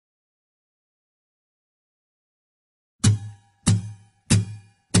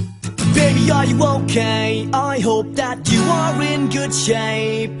Baby, are you okay? I hope that you are in good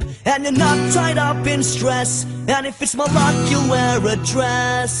shape and you're not tied up in stress. And if it's my luck, you'll wear a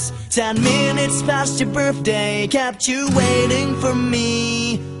dress. 10 minutes past your birthday kept you waiting for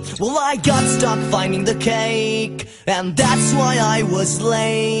me. Well, I got stuck finding the cake, and that's why I was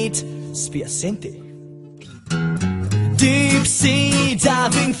late. Spiacente. Deep sea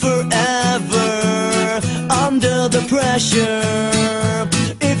diving forever under the pressure.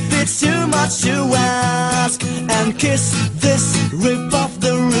 If it's too much to ask, and kiss this, rip off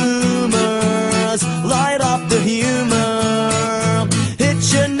the rumors, light up the humor.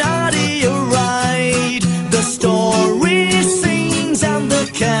 It's your naughty ride. The story sings and the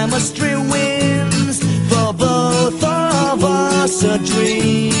chemistry wins. For both of us a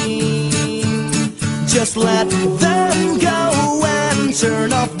dream. Just let them go and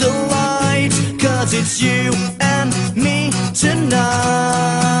turn off the lights, 'cause it's you and me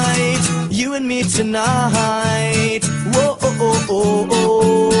tonight. You and me tonight. Whoa, oh, oh, oh,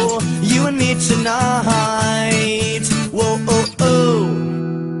 oh. You and me tonight. Whoa, oh, oh.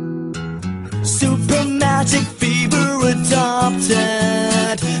 Super magic fever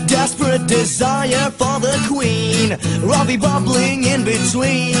adopted. Desperate desire for the queen. Robbie bubbling in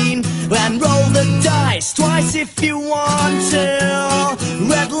between. And roll the dice twice if you want to.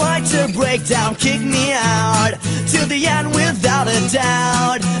 Red light to break down, kick me out. Till the end without a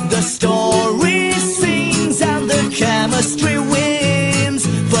doubt. The story sings and the chemistry wins.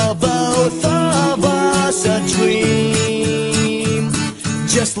 For both of us a dream.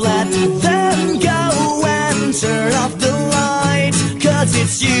 Just let them go and turn off the lights, 'cause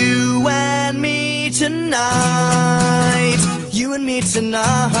it's you and me tonight. You and me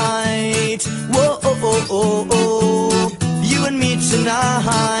tonight. Whoa, oh, oh, oh, oh. You and me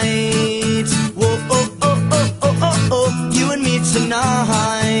tonight. Whoa, oh, oh, oh, oh, oh, oh. You and me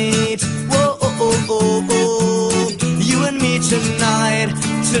tonight. Whoa, oh, oh, oh, oh. You and me tonight.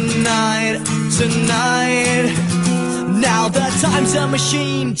 Tonight, tonight. Now the time's a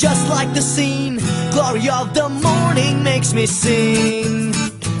machine, just like the scene. Glory of the morning makes me sing.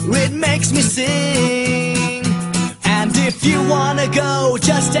 It makes me sing. And if you wanna go,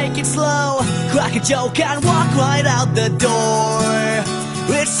 just take it slow. Crack a joke and walk right out the door.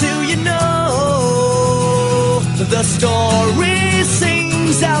 It's who you know. The story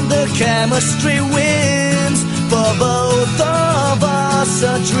sings and the chemistry wins. For both of us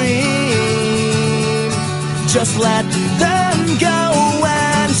a dream. Just let them go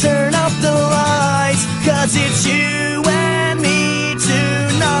and turn off the lights, 'cause it's you and me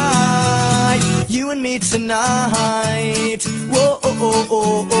tonight. You and me tonight. Whoa, oh, oh,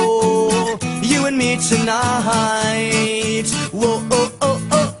 oh, oh. You and me tonight. Whoa, oh, oh,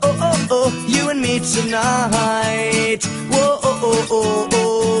 oh, oh, oh, oh. You and me tonight. Whoa, oh, oh, oh,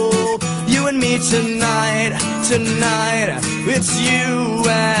 oh. You and me tonight. Tonight. It's you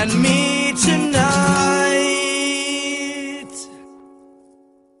and me tonight.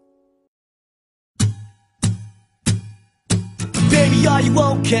 Baby, are you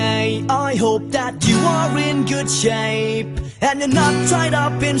okay? I hope that you are in good shape and you're not tied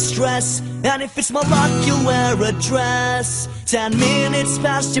up in stress. And if it's my luck, you'll wear a dress. 10 minutes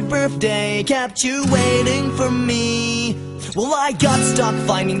past your birthday kept you waiting for me. Well, I got stuck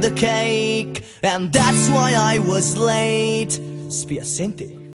finding the cake, and that's why I was late. Spiacente.